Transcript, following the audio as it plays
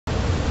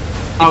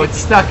Oh, it's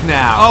stuck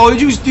now. Oh,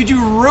 did you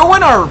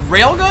ruin our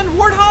railgun,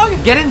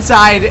 Warthog? Get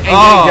inside and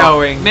get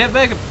going. Man,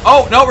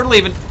 oh no, we're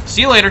leaving.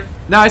 See you later.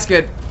 No, it's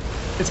good.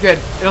 It's good.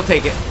 It'll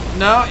take it.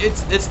 No,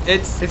 it's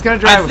gonna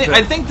drive with it.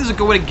 I think this is a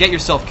good way to get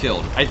yourself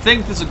killed. I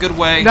think this is a good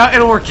way. No,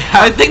 it'll work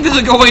out. I think this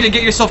is a good way to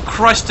get yourself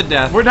crushed to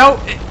death. Or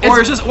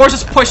it's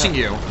just pushing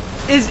you.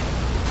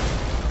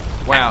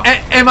 Wow.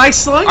 Am I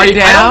slowing it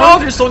down? I don't know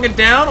if you're slowing it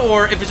down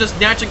or if it's just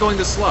naturally going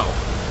this slow.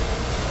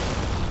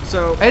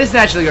 So it is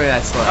naturally going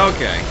that slow.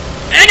 Okay.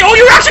 And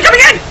you're actually coming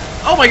in!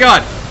 Oh my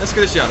god, that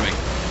scared the shit out of me.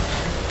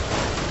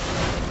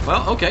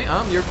 Well, okay,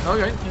 you're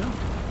okay. Yeah.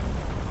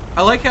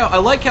 I like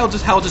how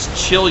just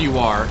chill you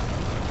are,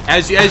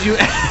 as you as you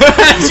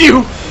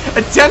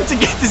attempt to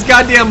get this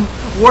goddamn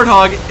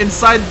Warthog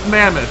inside the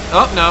Mammoth.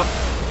 Oh no,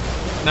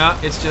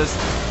 it's no.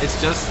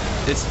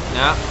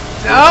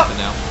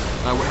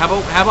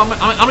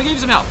 I'm gonna give you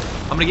some help.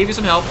 I'm gonna give you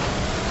some help.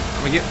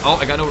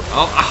 I got no.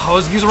 I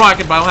was using a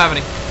rocket, but I don't have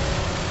any.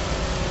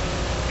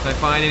 Can I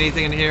find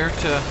anything in here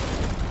to?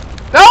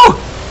 No!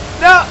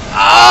 No!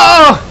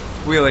 Oh!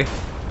 Wheelie.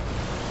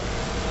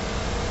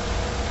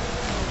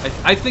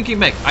 I think you can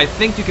make it. I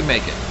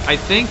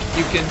think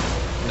you can.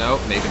 No,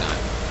 maybe not.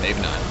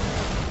 Maybe not.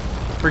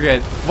 We're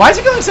good. Why is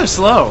it going so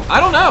slow? I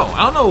don't know.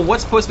 I don't know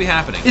what's supposed to be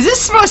happening. Is this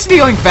supposed to be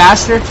going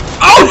faster?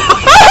 Oh!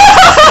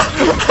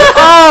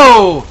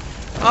 Oh!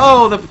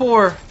 Oh! The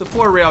poor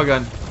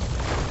railgun.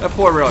 That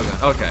poor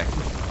railgun. Okay.